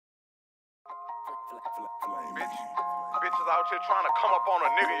Bitches out here trying to come up on a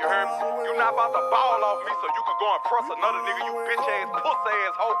nigga, you heard me? You not about to ball off me so you can go and press another nigga, you bitch ass, pussy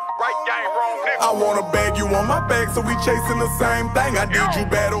ass hoe, right gang, wrong nigga. I wanna bag you on my back, so we chasing the same thing. I did you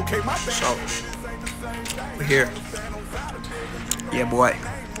bad, okay, my bad. So, we're here. Yeah, boy,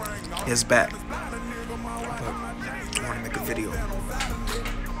 it's back. I wanna make a video.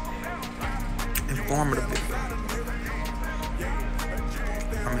 Informative video.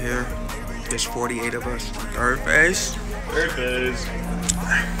 I'm here. There's 48 of us. Third phase.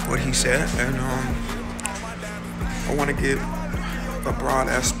 What he said, and I want to give a broad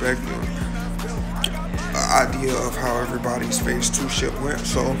aspect of idea of how everybody's phase 2 shit went.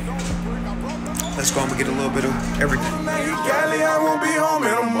 So let's go and get a little bit of everything. I won't be home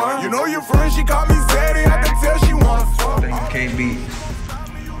in a month. You know your friend, she called me Zaddy. I can tell she wanna fuck. You can't beat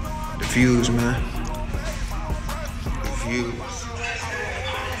the views, man. The views.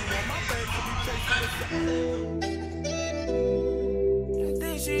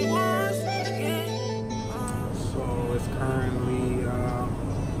 So it's currently I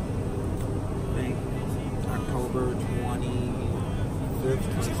think October 25th,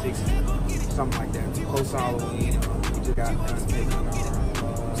 26th, something like that. Post Halloween. We just got done taking our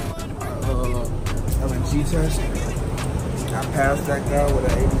LNG test. I passed that guy with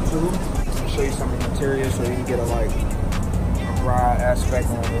an 82. I'll show you some of the material so you can get a broad aspect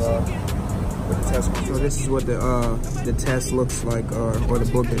on what the test. So this is what the test looks like, or the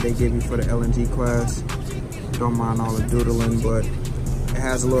book that they give you for the LNG class. Don't mind all the doodling, but it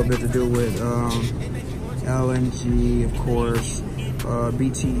has a little bit to do with LNG, of course,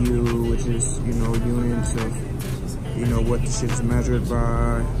 BTU, which is, you know, units of, you know, what the shit's measured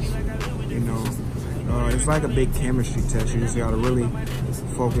by, you know. It's like a big chemistry test. You just gotta really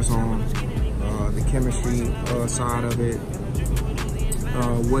focus on the chemistry side of it.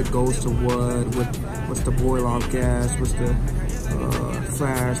 What goes to what's the boil-off gas, what's the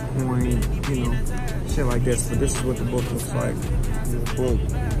flash point, you know, shit like this. But this is what the book looks like. The book,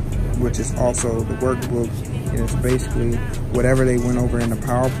 which is also the workbook, and it's basically whatever they went over in the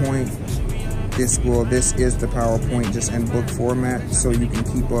PowerPoint. This is the PowerPoint just in book format, so you can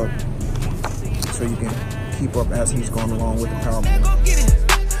keep up. So you can keep up as he's going along with the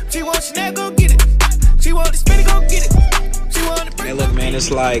PowerPoint. She wants to go get it. She wants to spin it, go get it. Hey, look, man,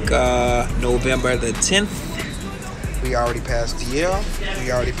 it's like November the 10th. We already passed DL.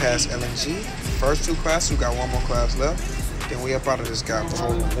 We already passed LNG. First 2 classes, we got 1 more class left. Then we up out of this guy.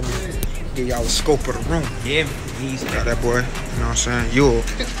 Hold on, let me give y'all a scope of the room. Yeah, he's got that boy. You know what I'm saying? Yule.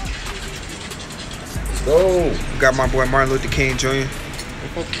 Let's go. We got my boy Martin Luther King Jr.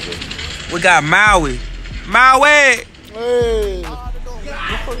 We got Maui. Maui! Hey.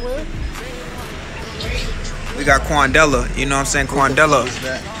 We got Quandela, you know what I'm saying? Quandela.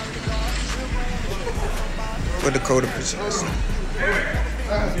 What the code of is.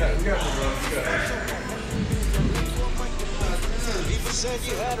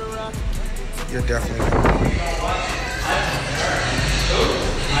 You're definitely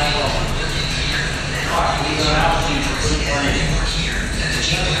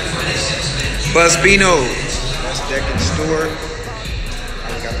Buzzbino. That's Deck and Stewart.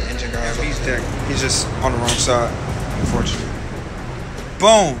 He's deck. He's just on the wrong side, unfortunately.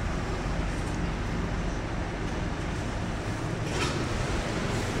 Boom.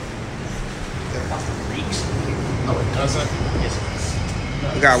 No, it doesn't.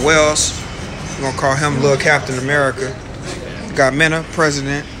 We got Wells. We're gonna call him Little Captain America. We got Mena,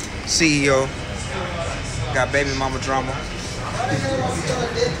 President, CEO. We got Baby Mama Drama.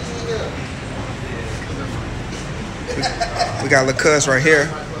 We got Lil Cuz right here.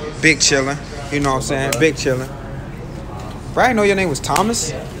 Big chillin', you know what I'm saying? Big chillin'. Right, I didn't know your name was Thomas.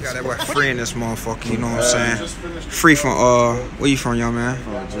 You got that boy free in this motherfucker, you know what I'm saying? Free from, where you from, young man?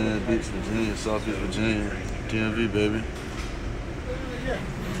 From Virginia Beach, Virginia, Southeast Virginia, DMV, baby.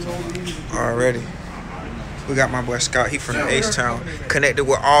 Already. We got my boy Scott, he from the H-Town. Connected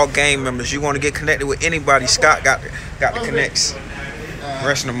with all gang members. You want to get connected with anybody, Scott got the connects. The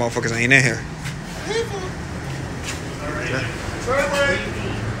rest of the motherfuckers ain't in here.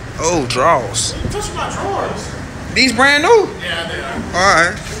 Oh, draws. Touch my drawers. These brand new? Yeah, they are. All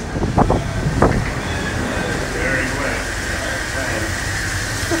right. Very well.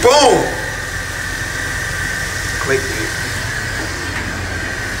 Boom. Click.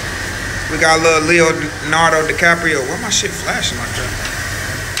 We got little Leonardo DiCaprio. Why my shit flashing like that?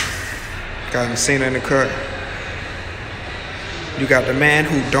 Got Messina in the cut. You got the man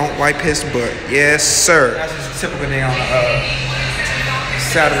who don't wipe his butt. Yes, sir. That's just a typical day on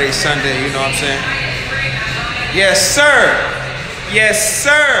Saturday, Sunday, you know what I'm saying? Yes, sir. Yes,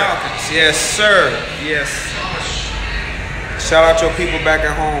 sir. Yes, sir. Yes. Shout out your people back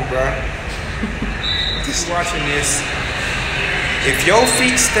at home, bro. Just watching this. If your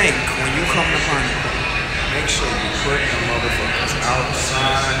feet stink when you come to Honey, make sure you put the motherfuckers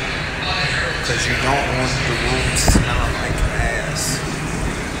outside, because you don't want the room smelling like ass.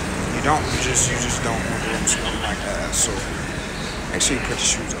 You just don't want the room smelling like ass. So make sure you put the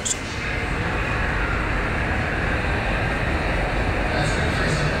shoes outside.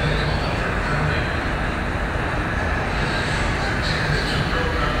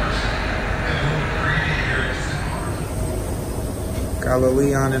 Got Lil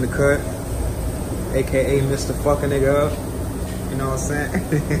Leon in the cut, aka Mr. Fucking Nigga Up. You know what I'm saying?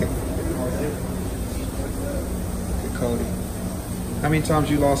 Good Cody. How many times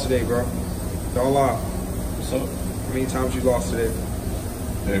you lost today, bro? Don't lie. What's up? How many times you lost today?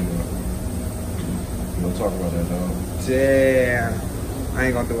 Hey, bro. You don't talk about that, dog. Damn. I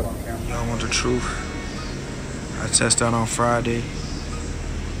ain't gonna do it on camera. Y'all want the truth? I tested out on Friday,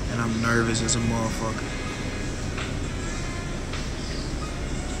 and I'm nervous as a motherfucker.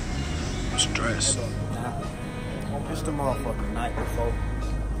 Stress. It's the motherfucking night before.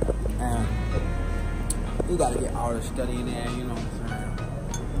 And we gotta get all the study in there, you know what I'm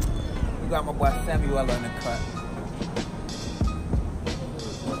saying? We got my boy S.I.U in the cut.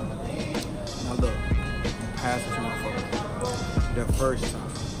 Now look, pass this motherfucker. The first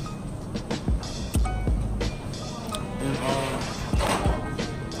time. And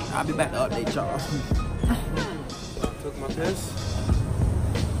I'll be back to update y'all. Took my piss.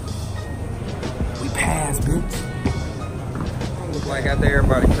 We passed, bitch. Look like after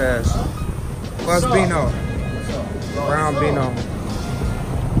everybody passed. What's Bino? Brown Bino.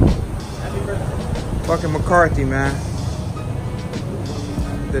 Fucking McCarthy, man.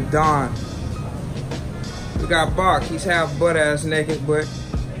 The Don. We got Bach. He's half butt ass naked, but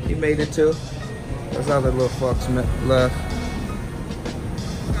he made it too. There's other little fucks left.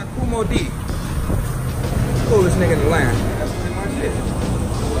 We got Kumo D. Coolest nigga in the land. That's pretty much it.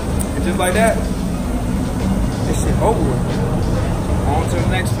 And just like that, this shit over with. On to the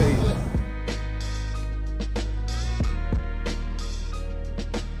next page.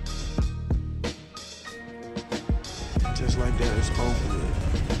 Just like that, it's over with.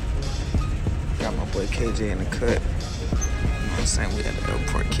 Got my boy KJ in the cut. You know what I'm saying? We at the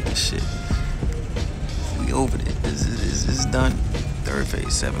airport kicking shit. We over it. This is done. Third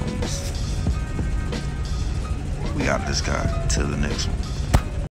phase, 7 weeks. We got this guy till the next one.